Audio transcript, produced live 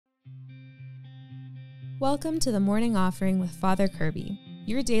Welcome to the Morning Offering with Father Kirby,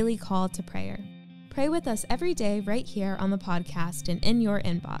 your daily call to prayer. Pray with us every day right here on the podcast and in your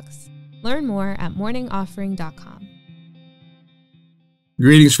inbox. Learn more at morningoffering.com.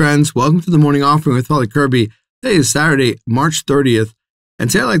 Greetings, friends. Welcome to the Morning Offering with Father Kirby. Today is Saturday, March 30th, and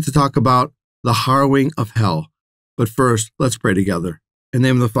today I'd like to talk about the harrowing of hell. But first, let's pray together. In the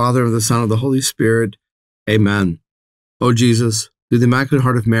name of the Father, and of the Son, and of the Holy Spirit. Amen. O Jesus, through the Immaculate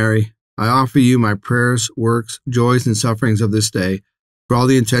Heart of Mary, I offer you my prayers, works, joys, and sufferings of this day, for all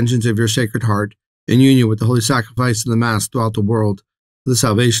the intentions of your Sacred Heart, in union with the holy sacrifice of the Mass throughout the world, for the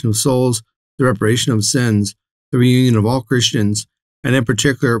salvation of souls, the reparation of sins, the reunion of all Christians, and in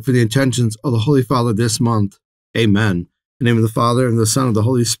particular for the intentions of the Holy Father this month. Amen. In the name of the Father, and of the Son, and of the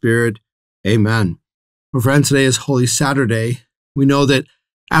Holy Spirit. Amen. Well, friends, today is Holy Saturday. We know that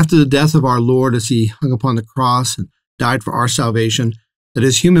after the death of our Lord as he hung upon the cross and died for our salvation, that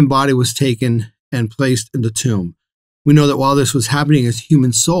his human body was taken and placed in the tomb. We know that while this was happening, his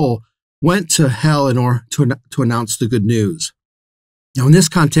human soul went to hell in order to announce the good news. Now, in this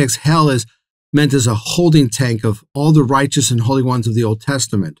context, hell is meant as a holding tank of all the righteous and holy ones of the Old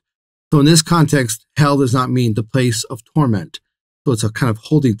Testament. So in this context, hell does not mean the place of torment. So it's a kind of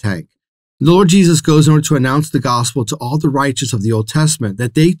holding tank. And the Lord Jesus goes in order to announce the gospel to all the righteous of the Old Testament,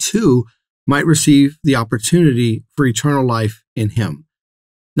 that they too might receive the opportunity for eternal life in him.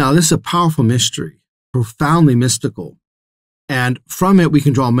 Now, this is a powerful mystery, profoundly mystical, and from it we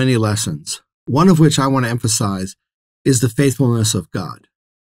can draw many lessons, one of which I want to emphasize is the faithfulness of God.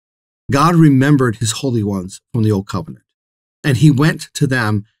 God remembered his holy ones from the Old Covenant, and he went to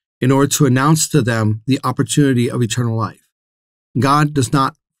them in order to announce to them the opportunity of eternal life. God does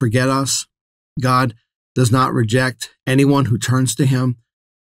not forget us. God does not reject anyone who turns to him.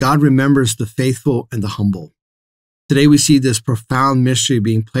 God remembers the faithful and the humble. Today we see this profound mystery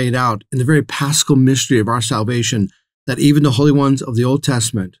being played out in the very Paschal mystery of our salvation, that even the holy ones of the Old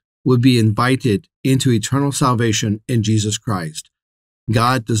Testament would be invited into eternal salvation in Jesus Christ.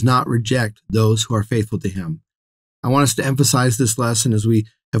 God does not reject those who are faithful to him. I want us to emphasize this lesson as we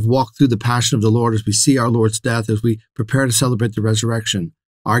have walked through the passion of the Lord, as we see our Lord's death, as we prepare to celebrate the resurrection.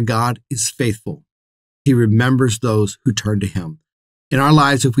 Our God is faithful. He remembers those who turn to him. In our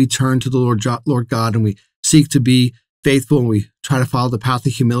lives, if we turn to the Lord God and we seek to be faithful and we try to follow the path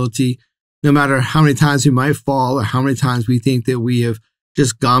of humility, no matter how many times we might fall or how many times we think that we have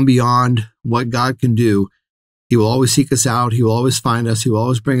just gone beyond what God can do, he will always seek us out. He will always find us. He will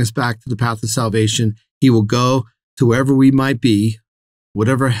always bring us back to the path of salvation. He will go to wherever we might be,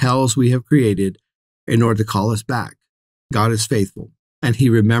 whatever hells we have created, in order to call us back. God is faithful, and he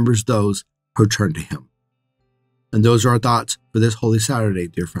remembers those who turn to him. And those are our thoughts for this Holy Saturday,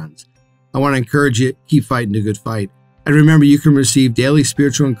 dear friends. I want to encourage you, keep fighting the good fight. And remember, you can receive daily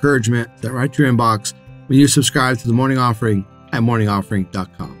spiritual encouragement right to your inbox when you subscribe to the Morning Offering at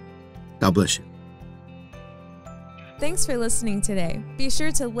morningoffering.com. God bless you. Thanks for listening today. Be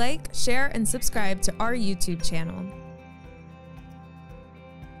sure to like, share, and subscribe to our YouTube channel.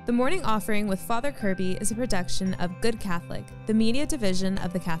 The Morning Offering with Father Kirby is a production of Good Catholic, the media division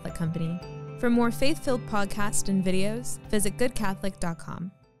of the Catholic Company. For more faith-filled podcasts and videos, visit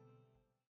goodcatholic.com.